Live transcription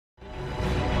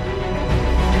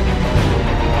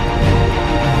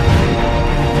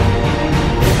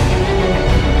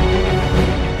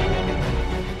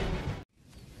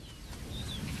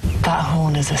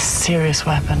is a serious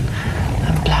weapon,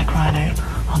 and black rhino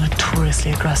are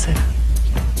notoriously aggressive.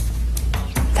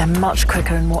 They're much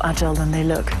quicker and more agile than they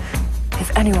look.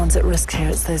 If anyone's at risk here,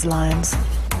 it's those lions.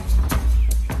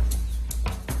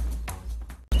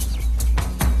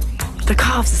 The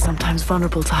calves are sometimes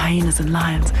vulnerable to hyenas and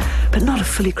lions, but not a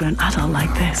fully grown adult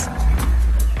like this.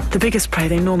 The biggest prey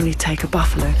they normally take are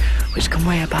buffalo, which can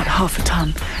weigh about half a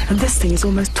ton, and this thing is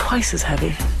almost twice as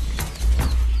heavy.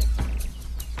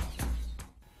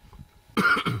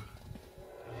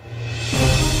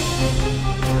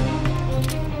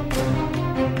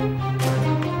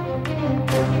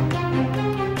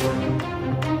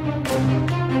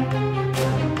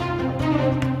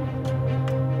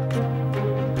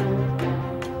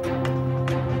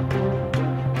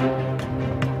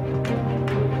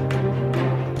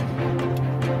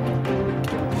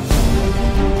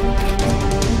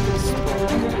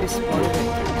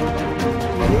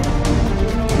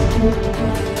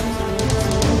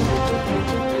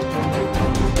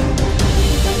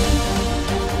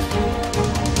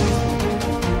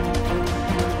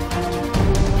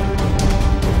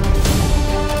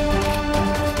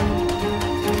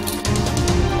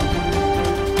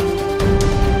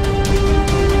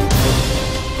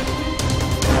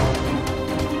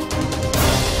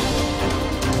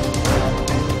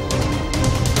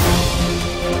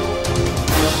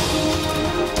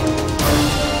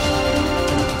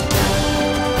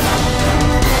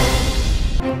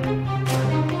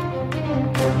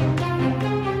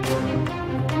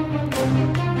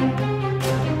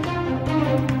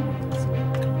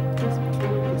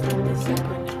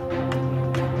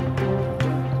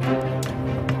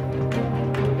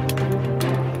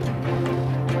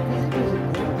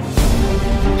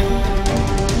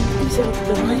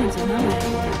 The lions are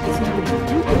now.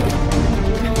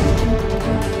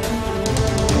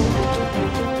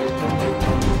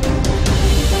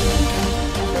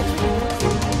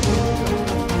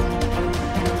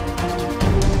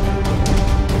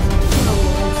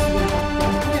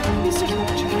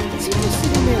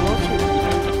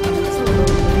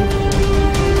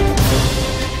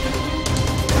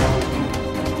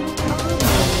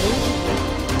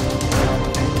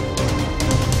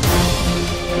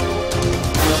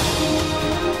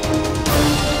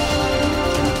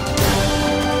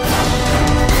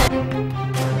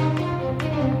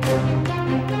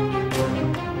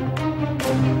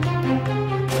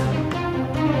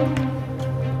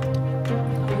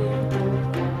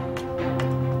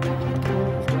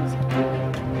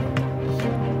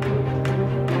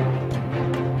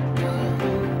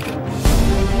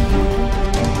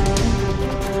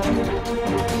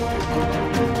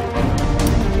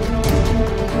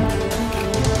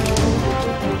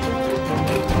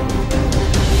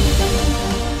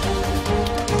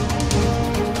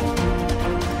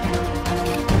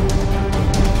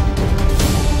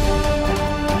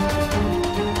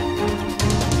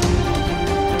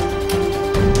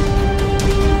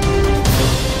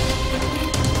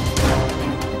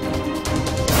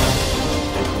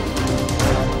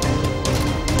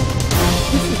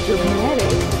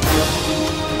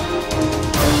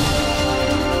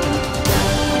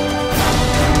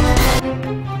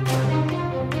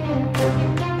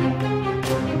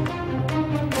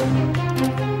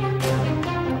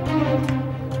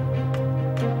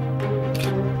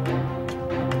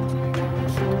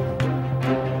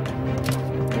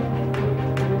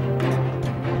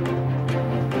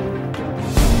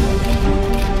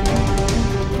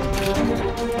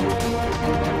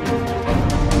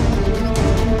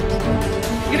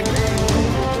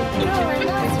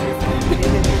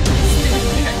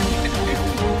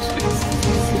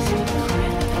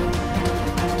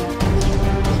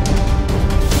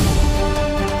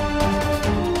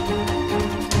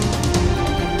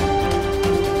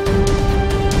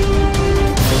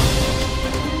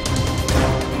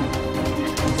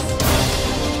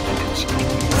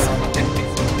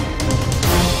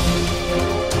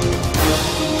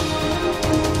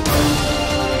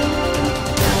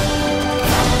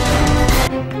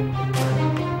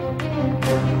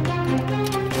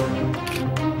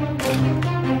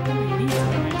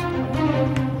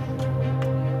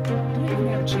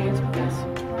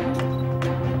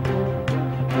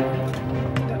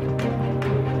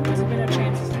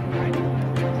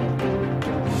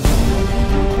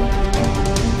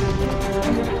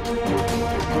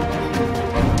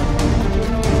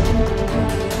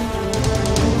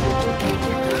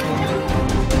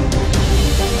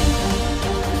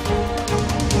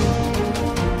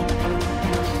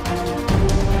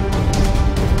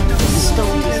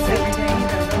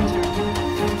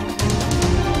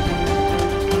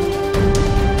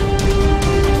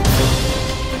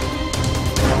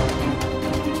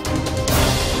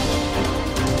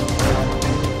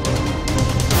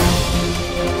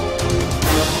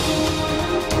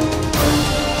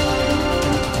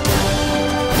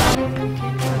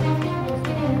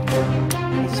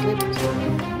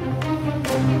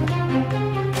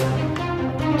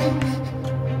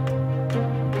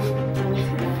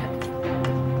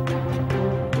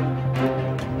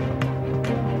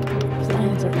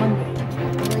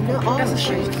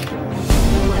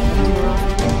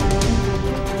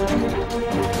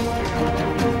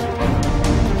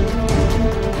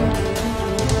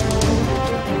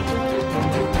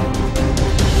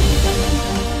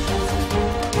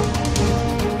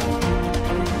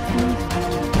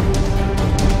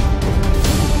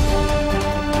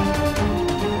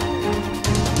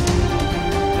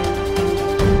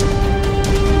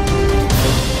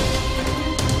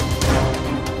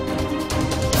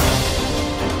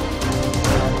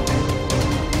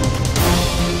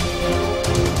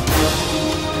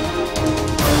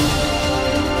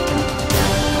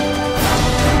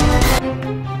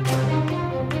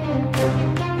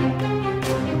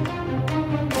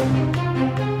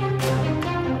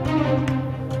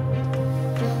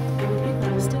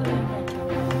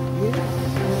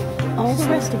 the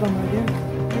rest of them are there.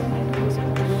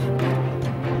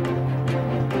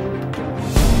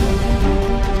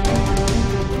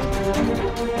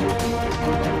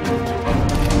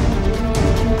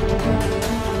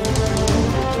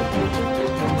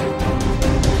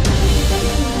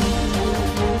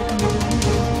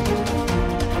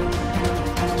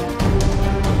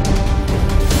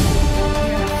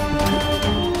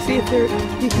 See if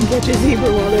you can catch a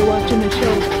zebra while they're watching the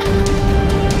show.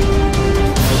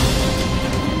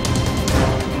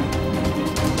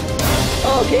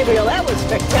 Oh, Gabriel, that was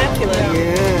spectacular.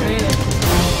 Yeah.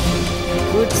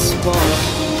 Good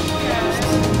spot.